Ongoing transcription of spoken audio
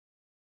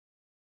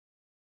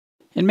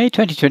In May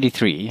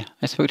 2023,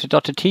 I spoke to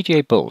Dr.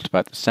 TJ Bolt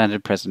about the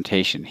standard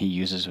presentation he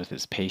uses with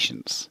his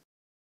patients.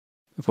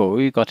 Before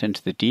we got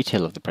into the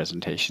detail of the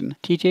presentation,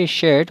 TJ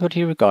shared what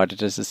he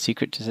regarded as the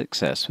secret to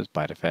success with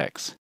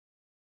BiteFX.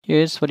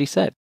 Here's what he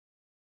said.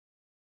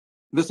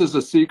 This is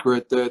a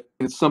secret that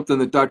it's something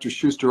that Dr.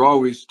 Schuster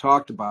always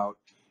talked about.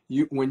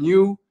 When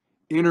you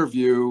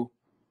interview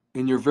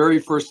in your very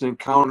first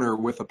encounter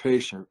with a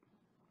patient,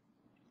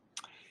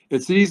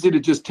 it's easy to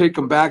just take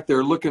them back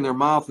there, look in their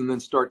mouth, and then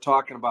start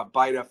talking about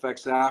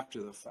BiteFX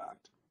after the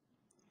fact.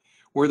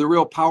 Where the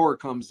real power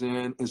comes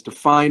in is to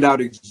find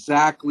out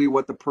exactly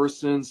what the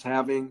person's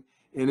having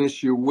an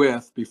issue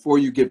with before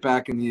you get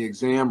back in the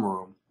exam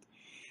room,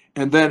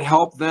 and then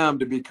help them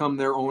to become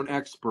their own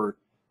expert.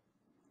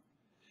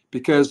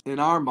 Because in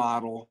our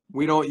model,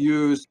 we don't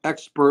use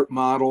expert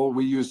model,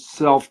 we use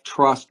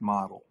self-trust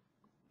model.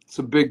 It's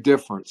a big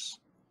difference.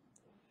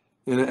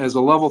 And as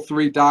a level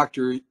 3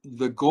 doctor,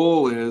 the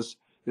goal is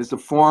to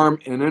form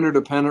an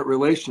interdependent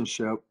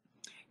relationship,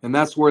 and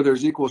that's where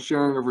there's equal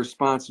sharing of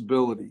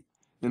responsibility.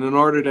 And in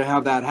order to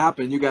have that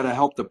happen, you got to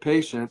help the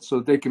patient so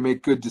that they can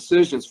make good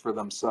decisions for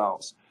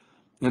themselves.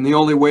 And the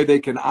only way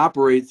they can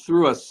operate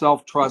through a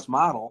self-trust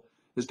model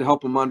is to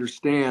help them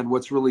understand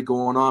what's really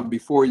going on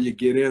before you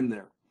get in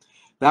there.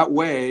 That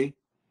way,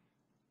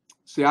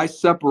 see, I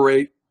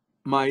separate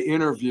my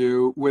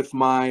interview with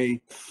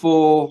my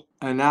full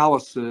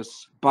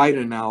analysis, bite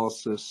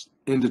analysis,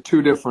 into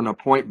 2 different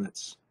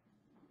appointments.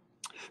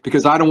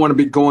 Because I don't want to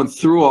be going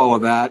through all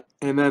of that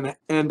and then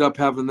end up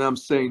having them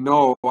say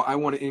no. I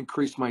want to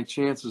increase my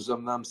chances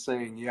of them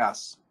saying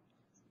yes.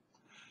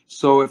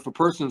 So if a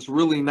person's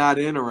really not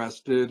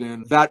interested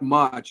in that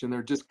much and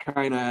they're just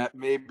kind of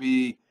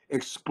maybe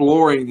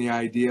exploring the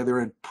idea,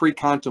 they're in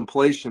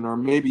pre-contemplation or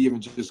maybe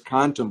even just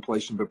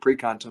contemplation, but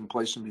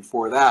pre-contemplation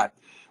before that,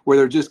 where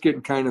they're just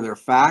getting kind of their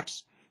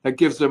facts, that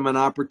gives them an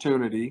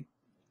opportunity.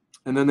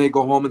 And then they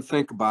go home and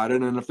think about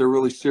it. And if they're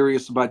really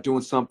serious about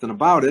doing something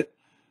about it,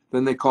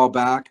 then they call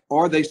back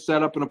or they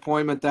set up an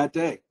appointment that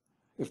day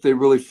if they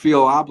really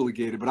feel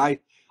obligated. But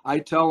I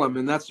tell them,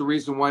 and that's the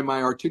reason why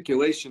my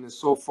articulation is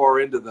so far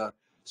into the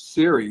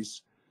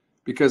series,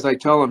 because I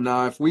tell them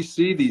now, if we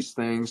see these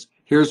things,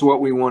 here's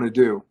what we want to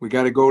do. We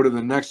got to go to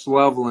the next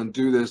level and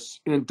do this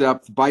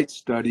in-depth bite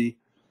study,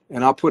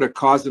 and I'll put a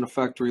cause and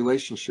effect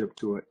relationship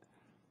to it.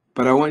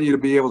 But I want you to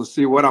be able to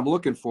see what I'm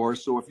looking for.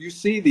 So if you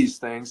see these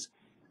things,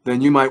 then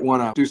you might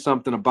want to do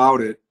something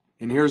about it.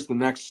 And here's the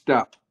next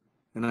step.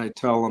 And I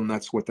tell them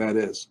that's what that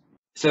is.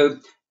 So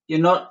you're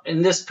not,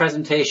 in this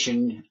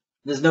presentation,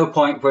 there's no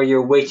point where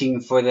you're waiting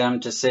for them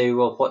to say,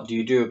 well, what do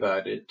you do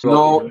about it?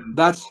 No,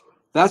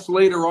 that's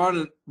later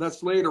on.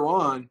 That's later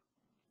on.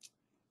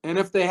 And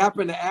if they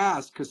happen to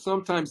ask, because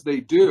sometimes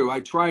they do, I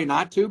try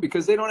not to,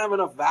 because they don't have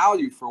enough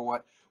value for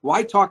what.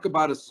 Why talk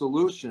about a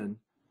solution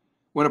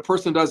when a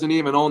person doesn't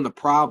even own the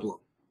problem?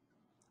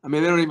 I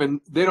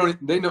mean, they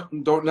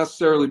don't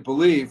necessarily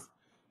believe.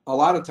 A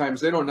lot of times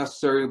they don't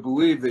necessarily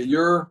believe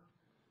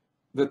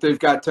that they've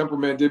got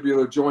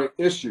temporomandibular joint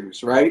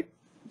issues, right?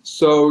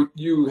 So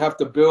you have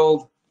to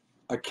build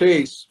a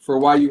case for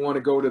why you want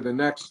to go to the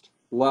next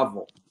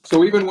level.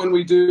 So even when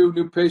we do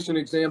new patient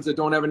exams that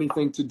don't have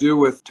anything to do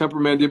with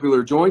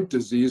temporomandibular joint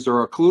disease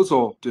or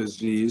occlusal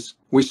disease,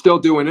 we still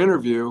do an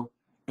interview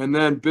and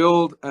then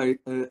build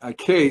a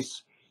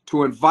case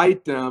to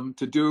invite them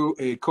to do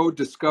a code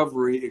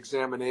discovery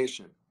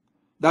examination.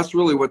 That's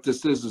really what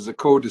this is a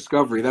code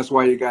discovery. That's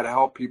why you got to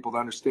help people to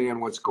understand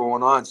what's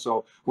going on.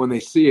 So when they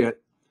see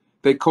it,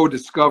 they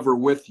co-discover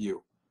with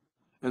you,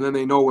 and then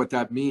they know what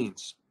that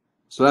means.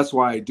 So that's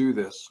why I do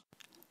this.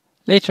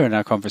 Later in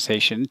our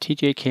conversation,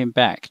 TJ came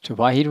back to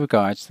why he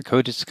regards the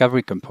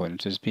co-discovery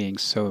component as being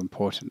so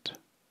important.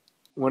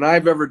 When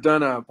I've ever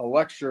done a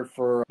lecture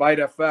for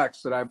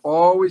BiteFX, that I've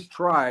always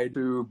tried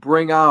to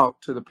bring out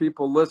to the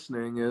people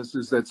listening is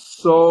that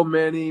so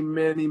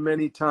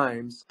many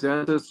times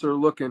dentists are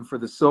looking for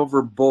the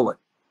silver bullet.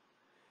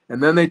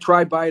 And then they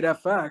try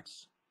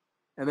BiteFX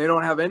and they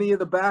don't have any of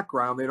the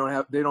background. They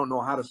don't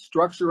know how to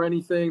structure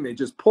anything. They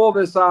just pull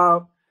this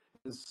out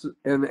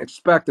and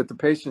expect that the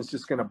patient's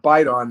just going to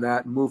bite on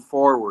that and move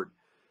forward.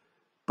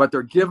 But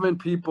they're giving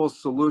people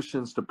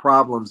solutions to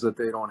problems that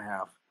they don't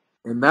have.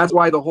 And that's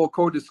why the whole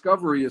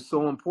co-discovery is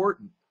so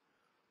important,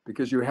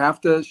 because you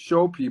have to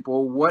show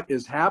people what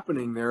is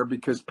happening there,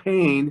 because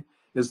pain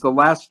is the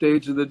last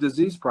stage of the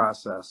disease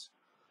process.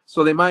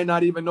 So they might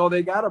not even know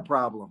they got a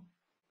problem,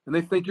 and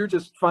they think you're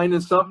just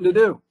finding something to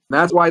do. And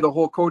that's why the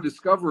whole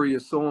co-discovery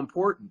is so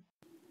important.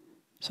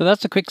 So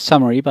that's a quick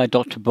summary by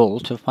Dr.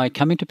 Bolt of why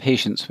coming to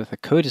patients with a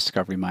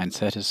co-discovery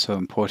mindset is so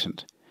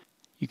important.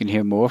 You can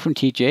hear more from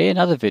TJ in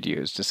other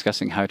videos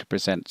discussing how to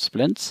present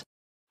splints,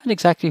 and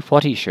exactly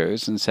what he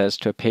shows and says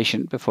to a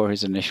patient before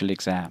his initial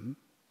exam.